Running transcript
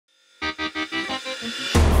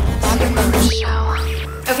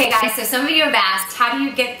Okay guys, so some of you have asked, how do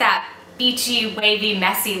you get that beachy, wavy,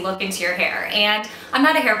 messy look into your hair? And I'm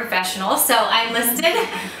not a hair professional, so I enlisted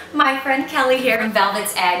my friend Kelly here in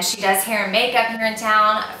Velvet's Edge. She does hair and makeup here in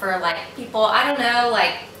town for like people, I don't know,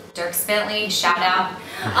 like Dirk Bentley, shout out.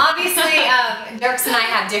 Obviously, Dirks and I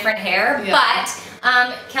have different hair, but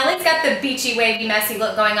Kelly's got the beachy, wavy, messy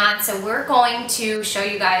look going on, so we're going to show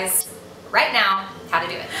you guys right now how to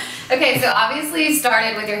do it. Okay, so obviously you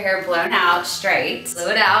started with your hair blown out straight, blew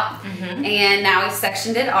it out, and now we've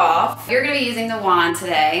sectioned it off. You're gonna be using the wand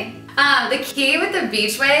today. The key with the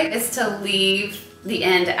beach wave is to leave the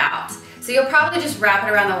end out. So you'll probably just wrap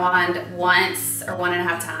it around the wand once or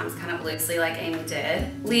 1.5 times, kind of loosely like Amy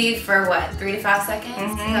did. Leave for what, 3 to 5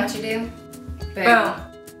 seconds? Is that what you do?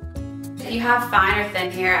 Boom. If you have fine or thin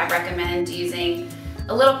hair, I recommend using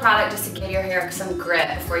a little product just to give your hair some grip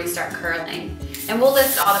before you start curling. And we'll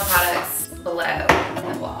list all the products below in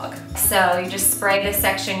the vlog. So you just spray this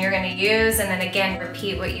section you're gonna use and then again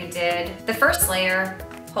repeat what you did. The first layer,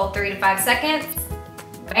 hold 3 to 5 seconds,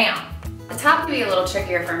 bam. The top can be a little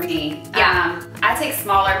trickier for me. Yeah. I take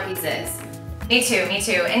smaller pieces. Me too, me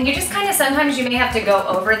too. And you just kind of, sometimes you may have to go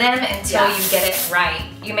over them until you get it right.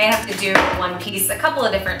 You may have to do one piece a couple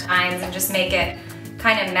of different times and just make it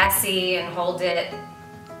kind of messy and hold it.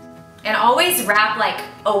 And always wrap like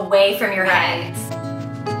away from your head.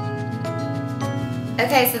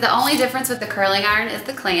 Okay, so the only difference with the curling iron is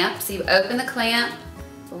the clamp. So you open the clamp,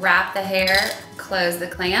 wrap the hair, close the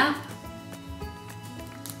clamp.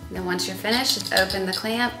 And then once you're finished, just open the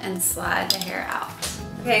clamp and slide the hair out.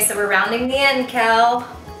 Okay, so we're rounding the end, Kel.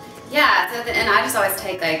 Yeah, so at the end I just always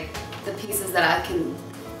take like the pieces that I can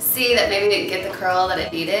see that maybe didn't get the curl that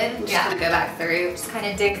it needed. I'm just gonna go back through. Just kind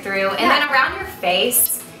of dig through. And then around your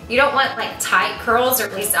face, you don't want like tight curls, or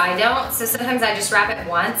at least I don't. So sometimes I just wrap it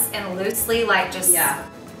once and loosely like just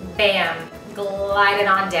bam, glide it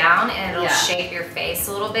on down and it'll shape your face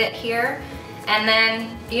a little bit here. And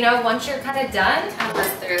then, you know, once you're kind of done, kind of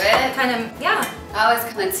mess through it. Kind of, I always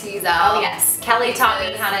kind of tease out. Oh yes, Kelly taught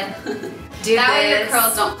me how to do that way this. your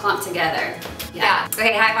curls don't clump together. Yeah.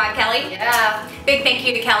 Okay, high five, Kelly. Yeah. Big thank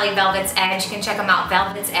you to Kelly, Velvet's Edge. You can check them out,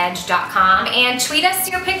 velvetsedge.com, and tweet us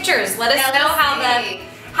your pictures. Let us know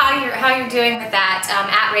how you're doing with that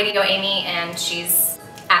at Radio Amy, and she's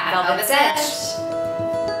at Velvet's Edge.